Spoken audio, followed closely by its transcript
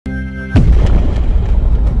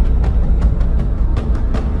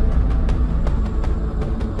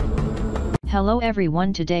Hello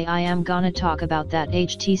everyone, today I am gonna talk about that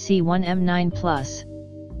HTC One M9 Plus.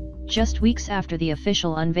 Just weeks after the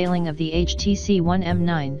official unveiling of the HTC One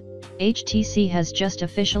M9, HTC has just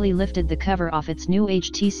officially lifted the cover off its new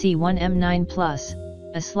HTC One M9 Plus,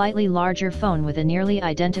 a slightly larger phone with a nearly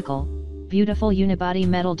identical, beautiful unibody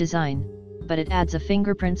metal design, but it adds a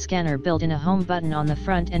fingerprint scanner built in a home button on the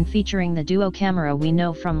front and featuring the duo camera we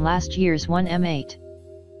know from last year's One M8.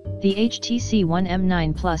 The HTC One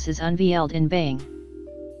M9 Plus is unveiled in Beijing.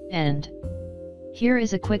 And here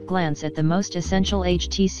is a quick glance at the most essential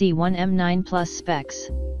HTC One M9 Plus specs.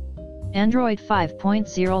 Android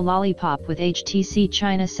 5.0 Lollipop with HTC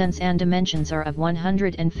China Sense and dimensions are of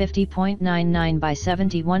 150.99 by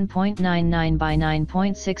 71.99 by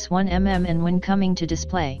 9.61 mm, and when coming to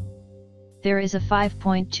display, there is a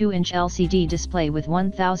 5.2-inch LCD display with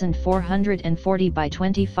 1440 by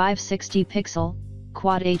 2560 pixel,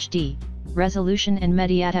 Quad HD, resolution and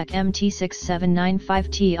MediaTek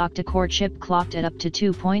MT6795T octa-core chip clocked at up to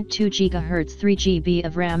 2.2 GHz, 3 GB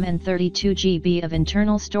of RAM and 32 GB of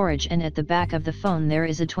internal storage, and at the back of the phone there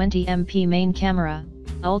is a 20MP main camera,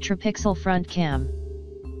 UltraPixel front cam.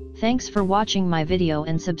 Thanks for watching my video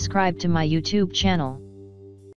and subscribe to my YouTube channel.